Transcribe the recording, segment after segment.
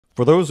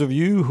For those of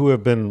you who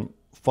have been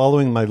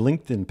following my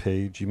LinkedIn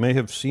page, you may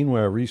have seen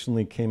where I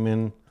recently came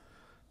in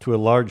to a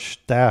large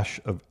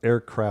stash of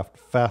aircraft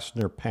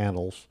fastener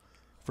panels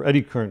for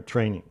eddy current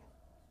training.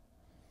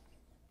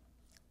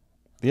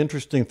 The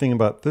interesting thing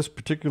about this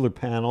particular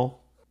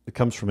panel, it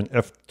comes from an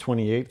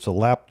F-28, it's a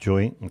lap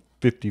joint and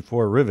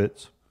 54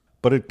 rivets,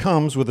 but it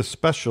comes with a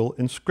special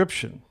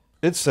inscription.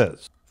 It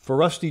says, "For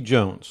Rusty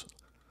Jones,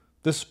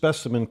 this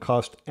specimen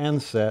cost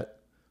Ansett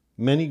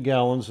many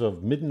gallons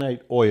of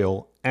midnight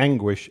oil,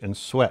 anguish, and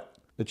sweat.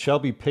 It shall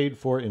be paid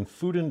for in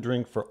food and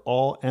drink for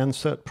all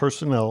Ansett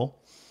personnel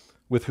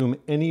with whom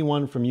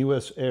anyone from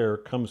U.S. Air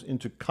comes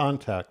into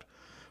contact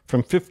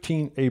from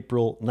 15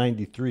 April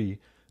 93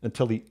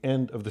 until the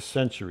end of the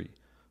century.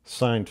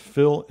 Signed,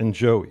 Phil and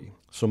Joey."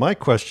 So my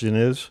question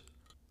is,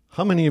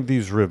 how many of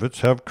these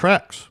rivets have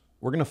cracks?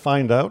 We're going to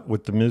find out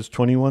with the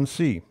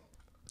Miz-21C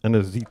and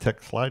a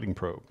Zetec sliding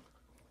probe,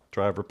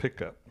 driver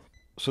pickup.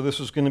 So this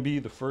is going to be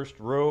the first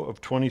row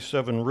of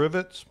 27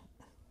 rivets.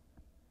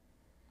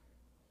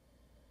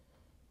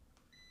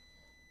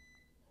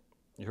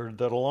 You heard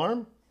that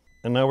alarm?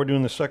 And now we're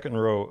doing the second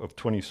row of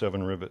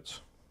 27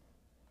 rivets.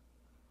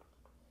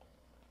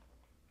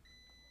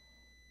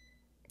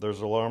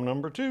 There's alarm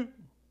number 2.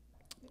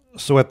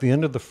 So at the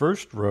end of the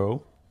first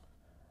row,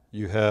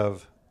 you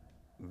have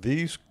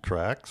these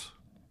cracks.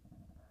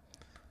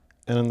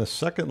 And in the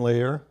second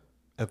layer,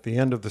 at the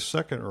end of the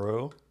second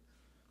row,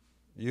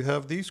 you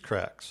have these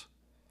cracks.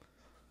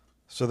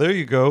 So there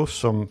you go,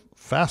 some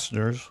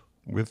fasteners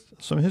with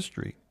some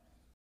history.